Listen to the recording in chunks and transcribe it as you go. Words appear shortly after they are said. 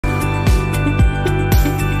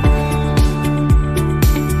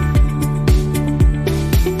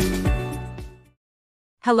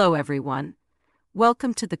Hello everyone.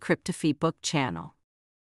 Welcome to the Cryptophibook channel.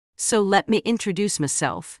 So let me introduce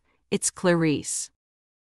myself. It's Clarice.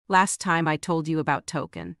 Last time I told you about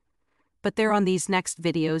token, but there on these next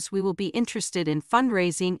videos we will be interested in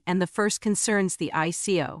fundraising, and the first concerns the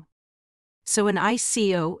ICO. So an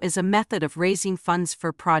ICO is a method of raising funds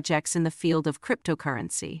for projects in the field of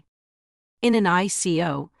cryptocurrency. In an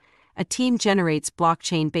ICO, a team generates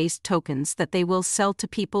blockchain-based tokens that they will sell to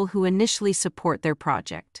people who initially support their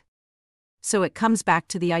project. So it comes back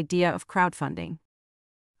to the idea of crowdfunding.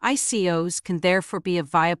 ICOs can therefore be a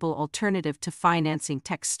viable alternative to financing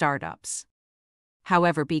tech startups.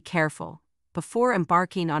 However, be careful. Before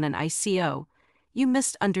embarking on an ICO, you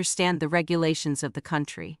must understand the regulations of the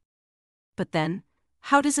country. But then,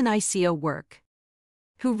 how does an ICO work?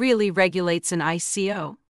 Who really regulates an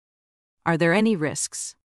ICO? Are there any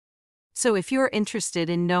risks? So if you're interested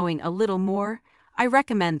in knowing a little more, I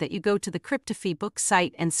recommend that you go to the Cryptophibook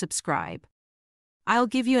site and subscribe. I'll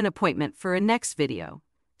give you an appointment for a next video.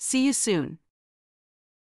 See you soon.